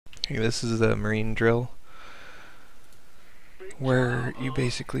This is the Marine drill, where you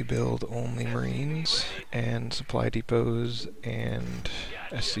basically build only Marines and supply depots and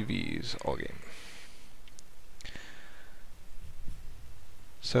SCVs all game.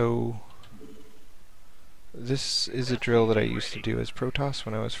 So this is a drill that I used to do as protoss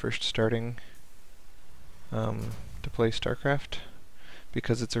when I was first starting to play StarCraft,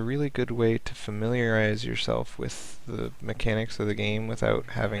 because it's a really good way to familiarize yourself with the mechanics of the game without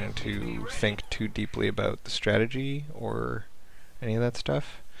having to think too deeply about the strategy or any of that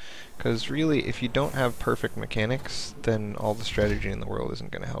stuff. Because really, if you don't have perfect mechanics, then all the strategy in the world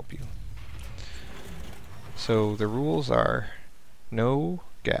isn't going to help you. So the rules are no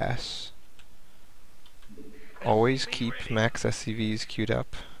gas, always keep max SCVs queued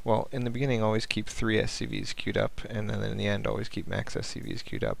up. Well, in the beginning, always keep 3 SCVs queued up, and then in the end, always keep max SCVs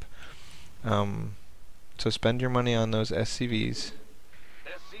queued up. So spend your money on those SCVs,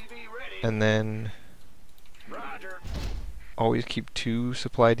 and then always keep 2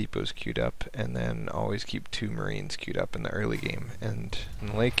 supply depots queued up, and then always keep 2 Marines queued up in the early game. And in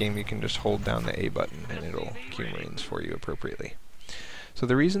the late game, you can just hold down the A button, and it'll queue Marines for you appropriately. So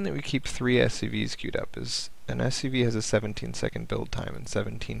the reason that we keep 3 SCVs queued up is an SCV has a 17-second build time, and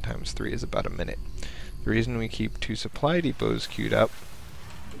 17 times 3 is about a minute. The reason we keep 2 supply depots queued up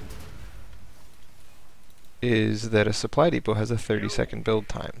is that a supply depot has a 30-second build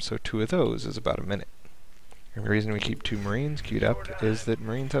time, so 2 of those is about a minute. And the reason we keep 2 Marines queued up is that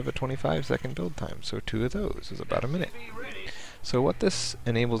Marines have a 25-second build time, so 2 of those is about a minute. So what this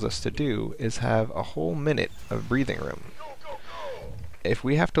enables us to do is have a whole minute of breathing room. If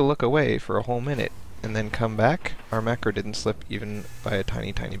we have to look away for a whole minute and then come back, our macro didn't slip even by a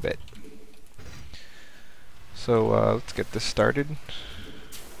tiny, tiny bit. So let's get this started.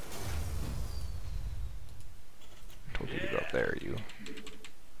 I told you to go up there, you.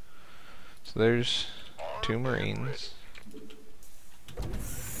 So there's 2 Marines.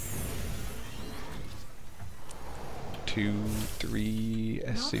 2, 3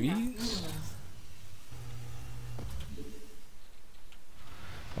 SCVs.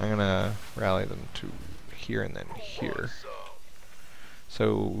 I'm gonna rally them to here and then here.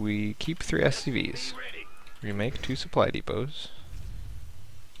 So we keep 3 SCVs. We make 2 supply depots.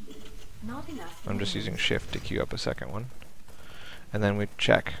 I'm just using shift to queue up a second one. And then we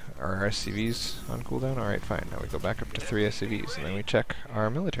check, are our SCVs on cooldown? Alright, fine. Now we go back up to 3 SCVs, and then we check our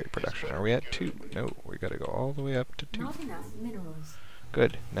military production. Are we at 2? No, we gotta go all the way up to 2.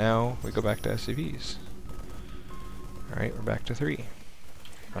 Good. Now we go back to SCVs. Alright, we're back to 3.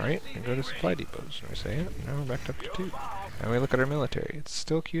 Alright, we go to supply depots, and we say, yeah, now we're back up to 2. And we look at our military. It's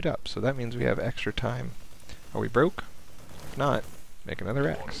still queued up, so that means we have extra time. Are we broke? If not, make another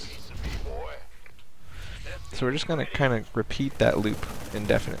X. So we're just going to kind of repeat that loop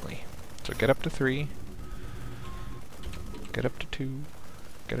indefinitely. So get up to 3, get up to 2,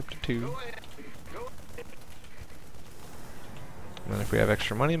 get up to 2. And then if we have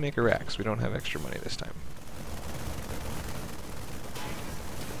extra money, make a Rax. We don't have extra money this time.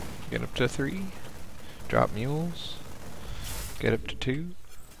 Get up to 3, drop mules, get up to 2,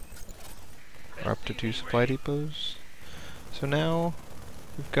 or up to 2 supply depots. So now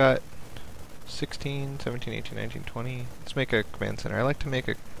we've got 16, 17, 18, 19, 20. Let's make a command center. I like to make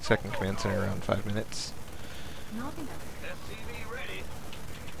a second command center around 5 minutes.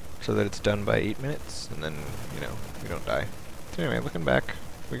 So that it's done by 8 minutes, and then, you know, we don't die. So anyway, looking back,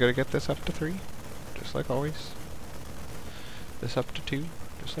 we gotta get this up to 3, just like always. This up to 2.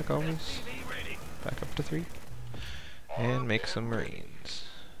 Just like always, back up to 3, and make some Marines.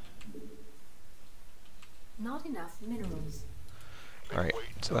 Not enough minerals. Alright,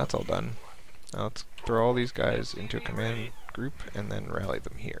 so that's all done. Now let's throw all these guys into a command group and then rally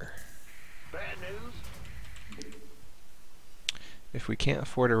them here. If we can't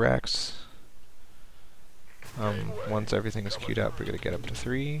afford a Rax, once everything is queued up, we're gonna get up to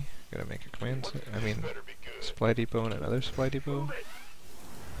 3, gotta make a command, supply depot and another supply depot.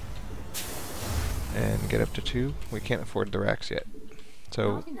 And get up to 2. We can't afford the Rax yet.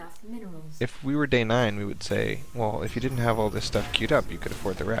 So if we were day 9, we would say, well, if you didn't have all this stuff queued up, you could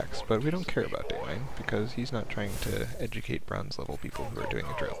afford the Rax. But we don't care about day 9, because he's not trying to educate bronze level people who are doing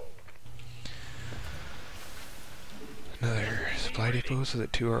a drill. Another supply depot so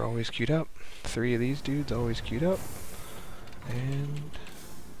that 2 are always queued up. 3 of these dudes always queued up. And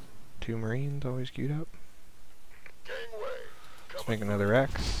 2 Marines always queued up. Let's make another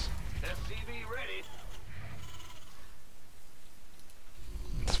Rax.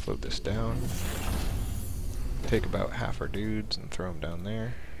 Let's float this down. Take about half our dudes and throw them down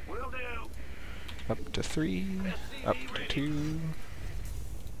there. Up to 3, up to 2.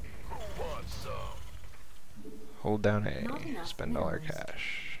 Hold down Not A. enough Spend all our minerals.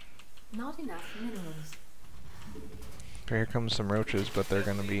 cash. Not enough minerals. Here comes some roaches, but they're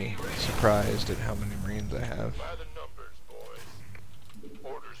gonna be surprised at how many Marines I have. By the numbers, boys.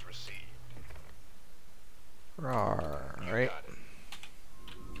 Orders received. Rawr, right.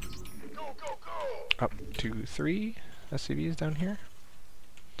 Go, go, go! Up to 3 SCVs down here.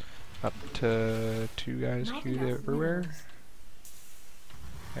 Up to 2 guys Not queued enough everywhere. minerals.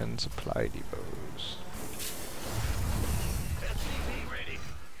 And supply depots. SCV ready.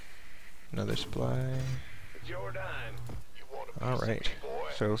 Another supply. It's your dime. You want a piece of Alright, me, boy?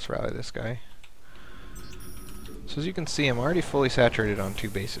 so let's rally this guy. So as you can see, I'm already fully saturated on 2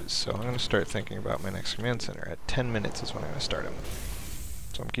 bases, so I'm going to start thinking about my next command center. At 10 minutes is when I'm going to start him.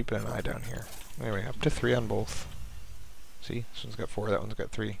 So I'm keeping an eye down here. Anyway, up to 3 on both. See, this one's got 4, that one's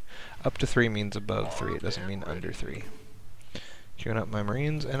got 3. Up to 3 means above 3, it doesn't mean under 3. Queuing up my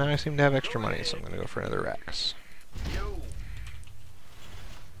Marines, and I seem to have extra money, so I'm going to go for another Rax. Yo.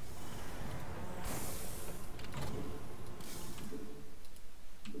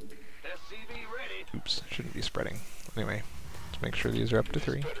 SCV ready. Oops, shouldn't be spreading. Anyway, let's make sure these are up to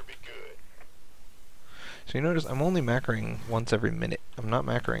 3. Better be good. So you notice I'm only macroing once every minute. I'm not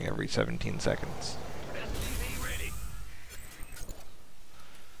macroing every 17 seconds. SCV ready.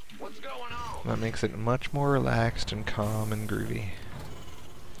 What's going on? That makes it much more relaxed and calm and groovy.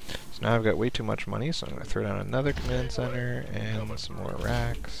 So now I've got way too much money, so I'm going to throw down another command center and some more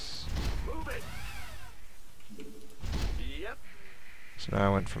racks. Move it. Yep. So now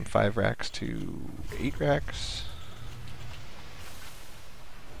I went from 5 racks to 8 racks.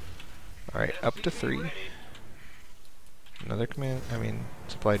 Alright, up to 3. Another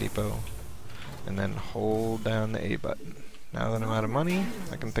supply depot. And then hold down the A button. Now that I'm out of money,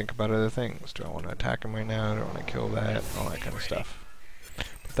 I can think about other things. Do I want to attack him right now? Do I want to kill that? All that kind of stuff.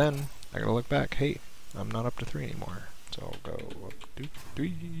 But then, I gotta look back. Hey, I'm not up to 3 anymore. So I'll go up to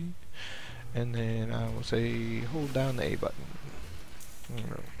 3. And then I will say, hold down the A button. I'm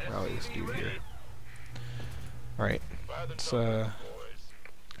gonna rally this dude here. Alright, By the let's numbers, boys.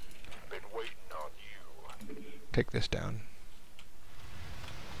 Been waiting on you. take this down.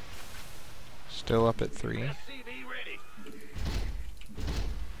 Still up at 3. SCV ready.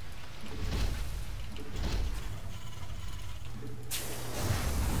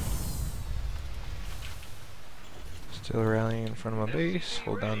 Still rallying in front of my base.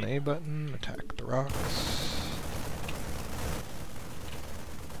 Hold down the A button. Attack the rocks.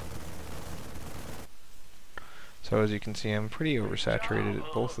 So as you can see, I'm pretty oversaturated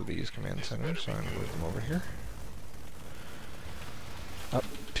at both of these command centers, so I'm going to move them over here. Up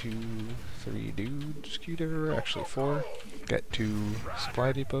to 3 dudes queued everywhere, actually 4. Get 2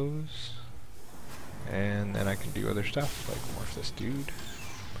 supply depots. And then I can do other stuff, like morph this dude,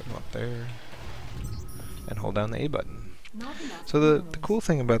 put him up there, and hold down the A button. Not enough So the minerals. cool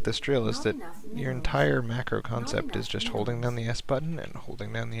thing about this drill is Not that enough your minerals. entire macro concept is enough just holding down the S button and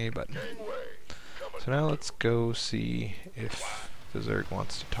holding down the A button. So now let's go see if the Zerg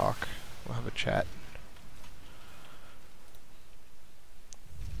wants to talk. We'll have a chat.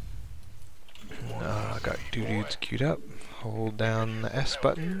 Got 2 dudes queued up. Hold down the S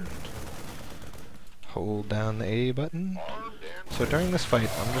button. Hold down the A button. So during this fight,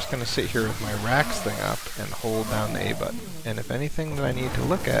 I'm just going to sit here with my racks thing up and hold down the A button. And if anything that I need to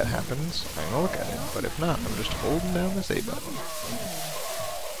look at happens, I'm going to look at it. But if not, I'm just holding down this A button.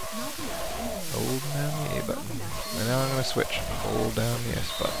 Hold down the A button. And now I'm going to switch. Hold down the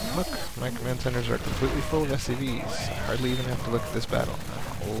S button. Look, my command centers are completely full of SCVs. I hardly even have to look at this battle.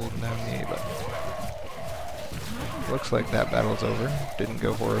 I'm holding down the A button. Looks like that battle's over. Didn't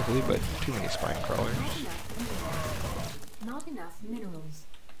go horribly, but too many spine crawlers. Not enough minerals.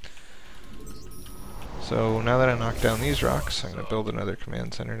 So now that I knocked down these rocks, I'm going to build another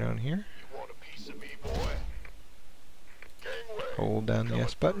command center down here. You want a piece of me, boy? Gangway. Hold down the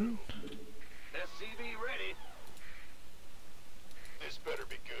S button. SCV ready. This better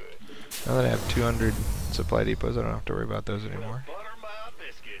be good. Now that I have 200 supply depots, I don't have to worry about those anymore. Butter my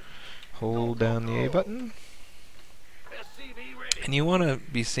biscuit. Hold down the A button. SCV ready. And you want to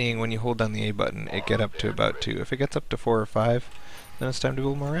be seeing when you hold down the A button, it get up to about 2. If it gets up to 4 or 5, then it's time to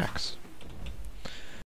build more racks.